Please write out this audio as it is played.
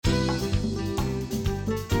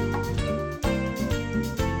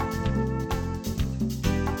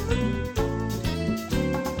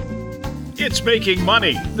It's Making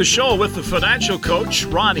Money, the show with the financial coach,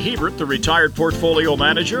 Ron Hebert, the retired portfolio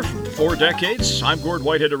manager for 4 decades. I'm Gord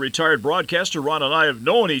Whitehead, a retired broadcaster. Ron and I have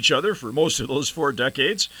known each other for most of those 4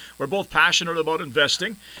 decades. We're both passionate about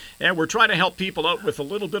investing, and we're trying to help people out with a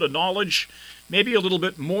little bit of knowledge, maybe a little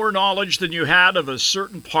bit more knowledge than you had of a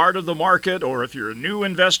certain part of the market, or if you're a new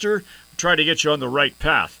investor, try to get you on the right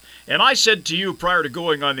path. And I said to you prior to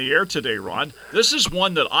going on the air today, Ron, this is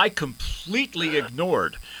one that I completely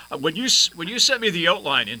ignored. When you sent me the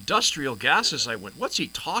outline, industrial gases, I went, what's he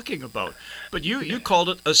talking about? But you called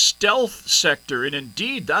it a stealth sector, and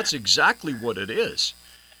indeed, that's exactly what it is.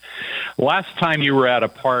 Last time you were at a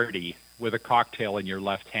party with a cocktail in your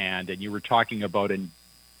left hand and you were talking about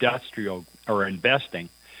industrial or investing,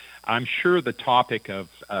 I'm sure the topic of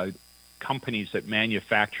companies that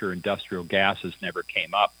manufacture industrial gases never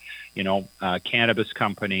came up. Cannabis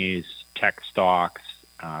companies, tech stocks,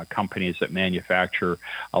 companies that manufacture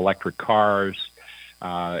electric cars,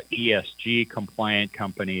 ESG compliant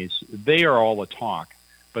companies, they are all the talk.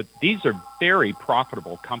 But these are very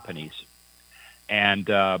profitable companies, and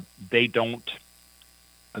they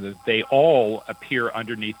all appear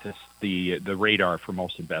underneath the radar for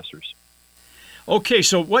most investors. Okay,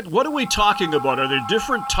 so what are we talking about? Are there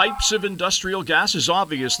different types of industrial gases?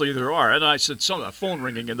 Obviously there are. And I said a phone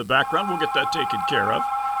ringing in the background. We'll get that taken care of.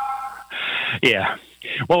 Yeah.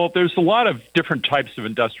 Well, there's a lot of different types of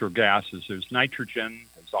industrial gases. There's nitrogen,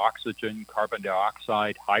 there's oxygen, carbon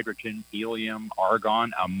dioxide, hydrogen, helium,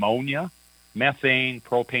 argon, ammonia, methane,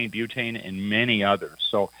 propane, butane, and many others.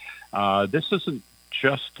 So this isn't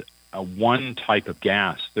just one type of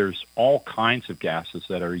gas. There's all kinds of gases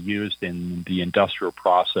that are used in the industrial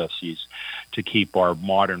processes to keep our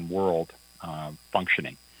modern world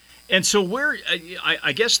functioning. And so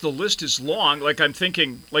I guess the list is long. Like I'm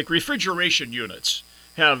thinking, like refrigeration units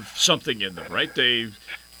have something in them, right? They,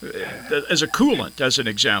 as a coolant, as an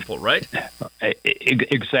example, right?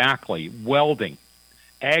 Exactly. Welding,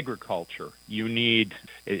 agriculture, you need,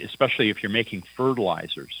 especially if you're making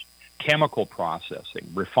fertilizers, chemical processing,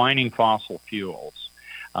 refining fossil fuels.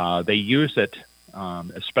 They use it,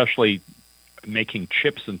 especially making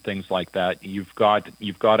chips and things like that. You've got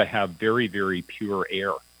to have very, very pure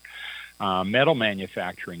air. Metal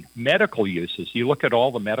manufacturing, medical uses. You look at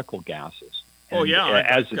all the medical gases. Oh,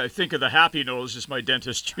 yeah. I think of the Happy Nose, as my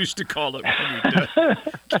dentist used to call it, when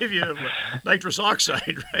he'd give you nitrous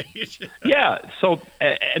oxide, right? Yeah. So,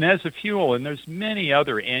 and as a fuel, and there's many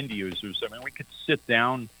other end users. I mean, we could sit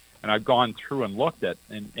down, and I've gone through and looked at,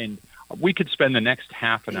 and we could spend the next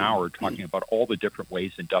half an hour talking about all the different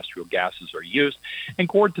ways industrial gases are used. And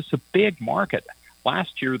Gord, this is a big market.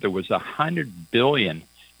 Last year, there was $100 billion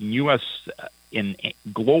in U.S. in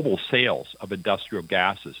global sales of industrial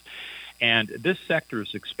gases. And this sector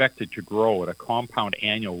is expected to grow at a compound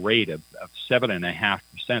annual rate of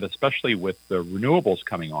 7.5%, especially with the renewables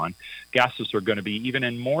coming on. Gases are going to be even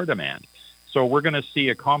in more demand. So we're going to see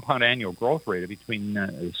a compound annual growth rate of between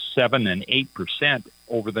 7 and 8%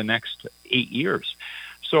 over the next 8 years.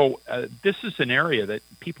 So this is an area that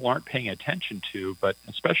people aren't paying attention to, but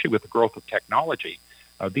especially with the growth of technology,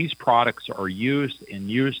 these products are used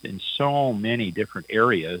in so many different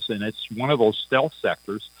areas, and it's one of those stealth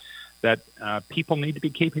sectors that people need to be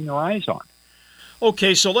keeping their eyes on.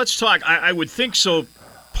 Okay, so let's talk. I would think so.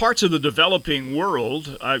 Parts of the developing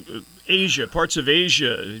world, Asia, parts of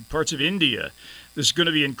India, there's going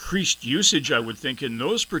to be increased usage, I would think, in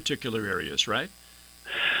those particular areas, right?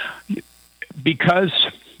 Because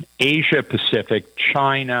Asia Pacific,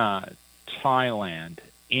 China, Thailand,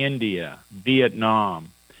 India, Vietnam,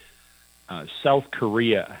 South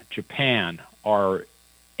Korea, Japan are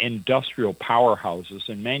industrial powerhouses,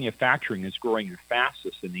 and manufacturing is growing the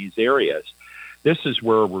fastest in these areas. This is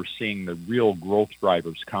where we're seeing the real growth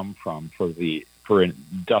drivers come from for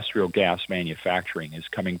industrial gas manufacturing is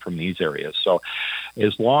coming from these areas. So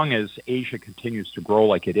as long as Asia continues to grow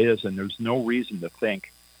like it is, and there's no reason to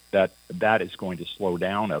think that is going to slow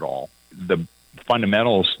down at all, the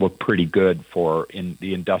fundamentals look pretty good for in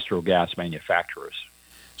the industrial gas manufacturers.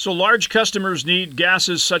 So large customers need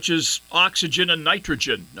gases such as oxygen and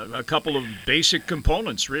nitrogen, a couple of basic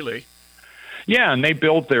components, really. Yeah, and they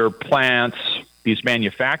build their plants, these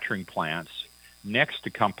manufacturing plants, next to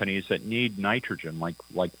companies that need nitrogen,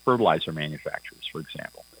 like fertilizer manufacturers, for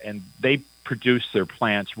example. And they produce their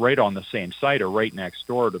plants right on the same site or right next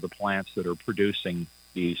door to the plants that are producing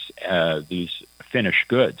these finished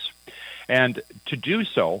goods. And to do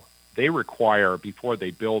so, they require, before they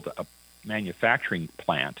build a manufacturing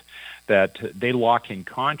plant, that they lock in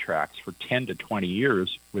contracts for 10 to 20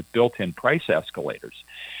 years with built-in price escalators.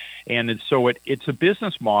 And so it's a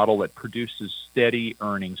business model that produces steady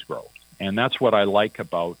earnings growth. And that's what I like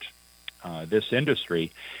about this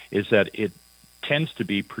industry, is that it tends to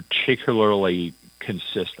be particularly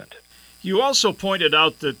consistent. You also pointed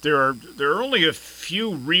out that there are only a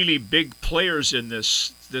few really big players in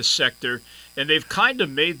this sector, and they've kind of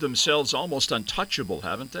made themselves almost untouchable,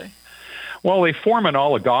 haven't they? Well, they form an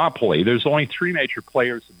oligopoly. There's only three major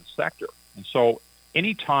players in the sector. And so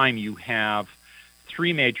anytime you have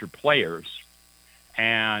three major players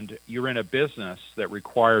and you're in a business that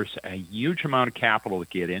requires a huge amount of capital to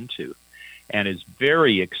get into and is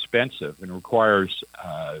very expensive and requires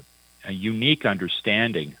a unique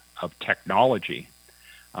understanding of technology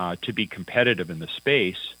to be competitive in the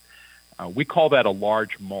space, we call that a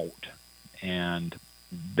large moat. And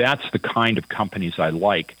that's the kind of companies I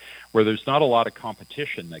like, where there's not a lot of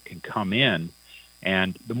competition that can come in.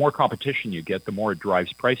 And the more competition you get, the more it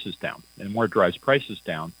drives prices down. And the more it drives prices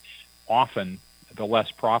down, often the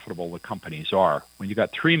less profitable the companies are. When you've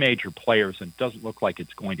got three major players and it doesn't look like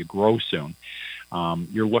it's going to grow soon,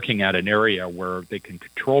 you're looking at an area where they can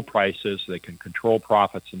control prices, they can control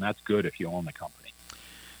profits, and that's good if you own the company.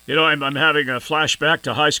 You know, I'm having a flashback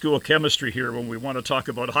to high school chemistry here when we want to talk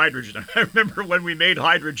about hydrogen. I remember when we made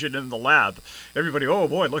hydrogen in the lab. Everybody, oh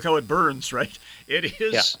boy, look how it burns, right? It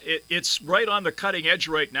is. Yeah. It's right on the cutting edge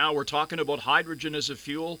right now. We're talking about hydrogen as a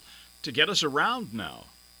fuel to get us around now.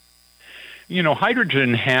 You know,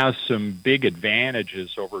 hydrogen has some big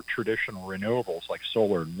advantages over traditional renewables like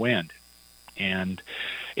solar and wind. And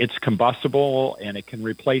it's combustible, and it can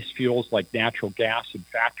replace fuels like natural gas in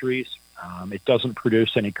factories. It doesn't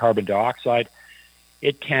produce any carbon dioxide.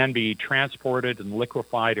 It can be transported and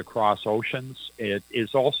liquefied across oceans. It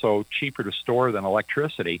is also cheaper to store than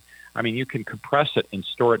electricity. I mean, you can compress it and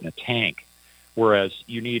store it in a tank, whereas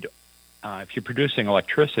you need, if you're producing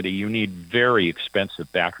electricity, you need very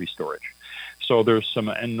expensive battery storage. So there's some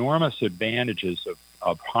enormous advantages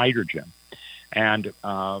of hydrogen. And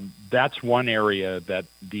that's one area that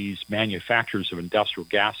these manufacturers of industrial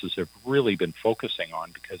gases have really been focusing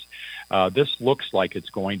on, because this looks like it's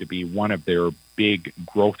going to be one of their big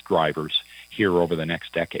growth drivers here over the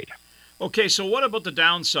next decade. Okay, so what about the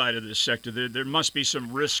downside of this sector? There must be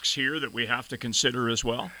some risks here that we have to consider as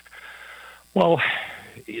well. Well,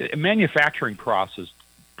 manufacturing processes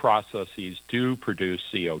do produce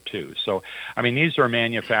CO2. So, I mean, these are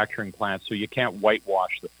manufacturing plants, so you can't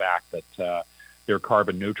whitewash the fact that they're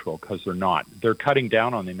carbon neutral, because they're not. They're cutting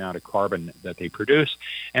down on the amount of carbon that they produce.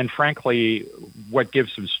 And frankly, what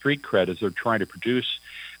gives them street cred is they're trying to produce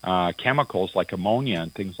chemicals like ammonia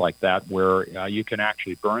and things like that, where you can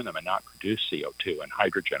actually burn them and not produce CO2 and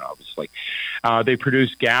hydrogen, obviously. They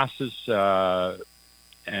produce gases,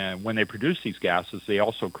 and when they produce these gases, they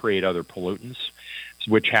also create other pollutants,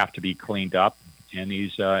 which have to be cleaned up. And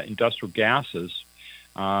these industrial gases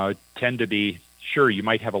tend to be, sure, you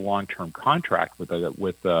might have a long-term contract with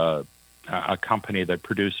a company that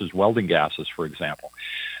produces welding gases, for example.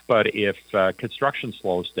 But if construction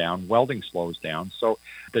slows down, welding slows down. So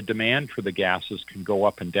the demand for the gases can go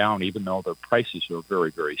up and down, even though their prices are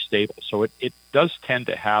very, very stable. So it does tend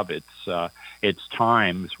to have its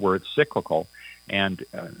times where it's cyclical. And,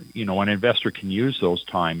 an investor can use those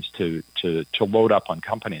times to load up on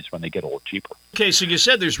companies when they get a little cheaper. Okay, so you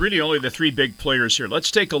said there's really only the three big players here. Let's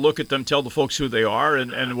take a look at them, tell the folks who they are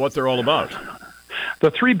and what they're all about. The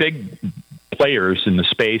three big players in the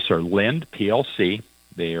space are Linde PLC.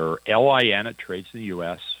 They are LIN. It trades in the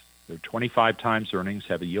U.S. They're 25 times earnings,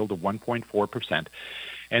 have a yield of 1.4%.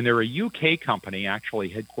 And they're a UK company actually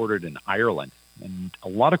headquartered in Ireland. And a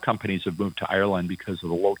lot of companies have moved to Ireland because of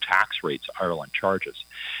the low tax rates Ireland charges.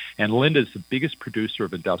 And Linde is the biggest producer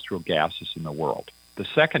of industrial gases in the world. The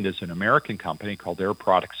second is an American company called Air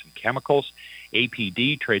Products and Chemicals.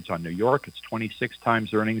 APD trades on New York. It's 26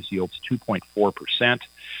 times earnings, yields 2.4%.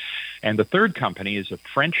 And the third company is a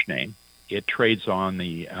French name. It trades on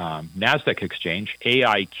the NASDAQ exchange,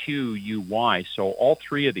 AIQUY. So all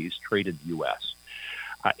three of these trade in the U.S.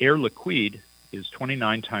 Air Liquide is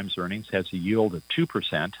 29 times earnings, has a yield of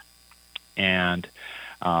 2%, and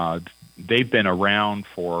they've been around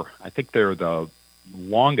for, I think they're the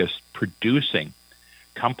longest producing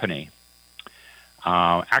company.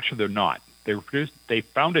 Actually, they're not. They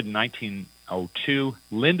founded in 1902.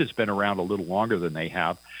 Linde has been around a little longer than they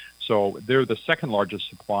have. So they're the second largest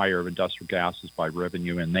supplier of industrial gases by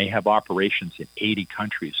revenue, and they have operations in 80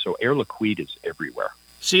 countries. So Air Liquide is everywhere.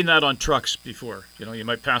 Seen that on trucks before. You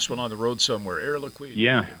might pass one on the road somewhere. Air Liquide.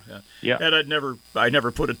 Yeah. And I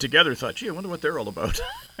never put it together. Thought, gee, I wonder what they're all about.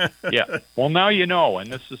 Yeah. Well, now you know.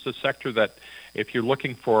 And this is a sector that, if you're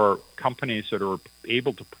looking for companies that are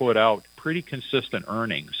able to put out pretty consistent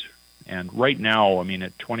earnings, and right now, I mean,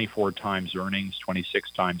 at 24 times earnings,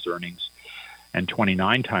 26 times earnings, and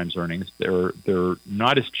 29 times earnings. They're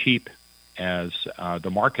not as cheap as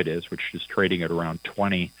the market is, which is trading at around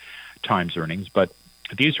 20 times earnings. But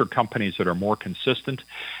these are companies that are more consistent.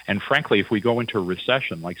 And frankly, if we go into a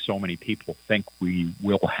recession, like so many people think we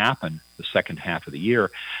will happen the second half of the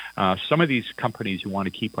year, some of these companies you want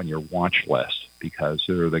to keep on your watch list because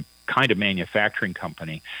they're the kind of manufacturing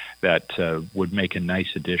company that would make a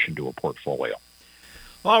nice addition to a portfolio.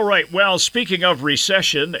 All right. Well, speaking of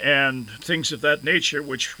recession and things of that nature,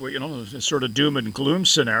 which, is a sort of doom and gloom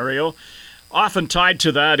scenario, often tied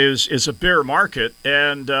to that is a bear market.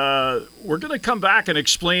 And we're going to come back and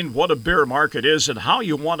explain what a bear market is and how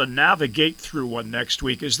you want to navigate through one next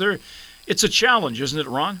week. It's a challenge, isn't it,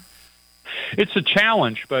 Ron? It's a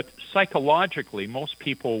challenge, but psychologically, most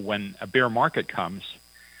people, when a bear market comes,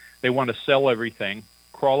 they want to sell everything,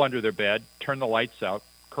 crawl under their bed, turn the lights out,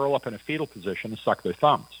 curl up in a fetal position and suck their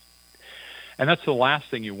thumbs. And that's the last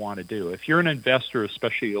thing you want to do. If you're an investor,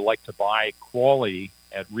 especially you like to buy quality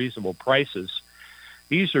at reasonable prices,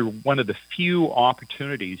 these are one of the few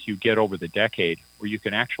opportunities you get over the decade where you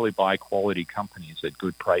can actually buy quality companies at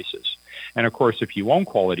good prices. And of course, if you own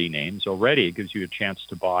quality names already, it gives you a chance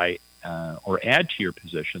to buy or add to your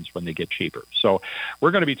positions when they get cheaper. So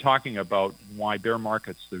we're going to be talking about why bear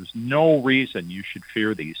markets, there's no reason you should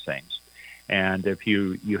fear these things. And if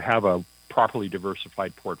you have a properly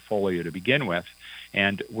diversified portfolio to begin with,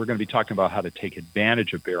 and we're going to be talking about how to take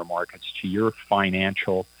advantage of bear markets to your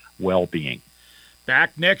financial well-being.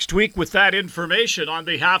 Back next week with that information. On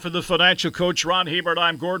behalf of the financial coach, Ron Hebert,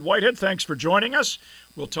 I'm Gord Whitehead. Thanks for joining us.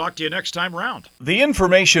 We'll talk to you next time round. The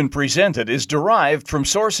information presented is derived from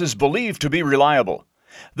sources believed to be reliable.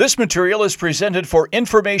 This material is presented for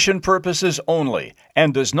information purposes only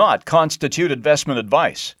and does not constitute investment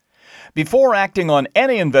advice. Before acting on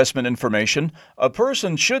any investment information, a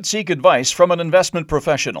person should seek advice from an investment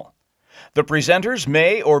professional. The presenters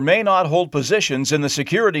may or may not hold positions in the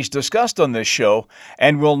securities discussed on this show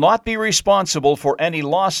and will not be responsible for any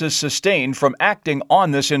losses sustained from acting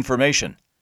on this information.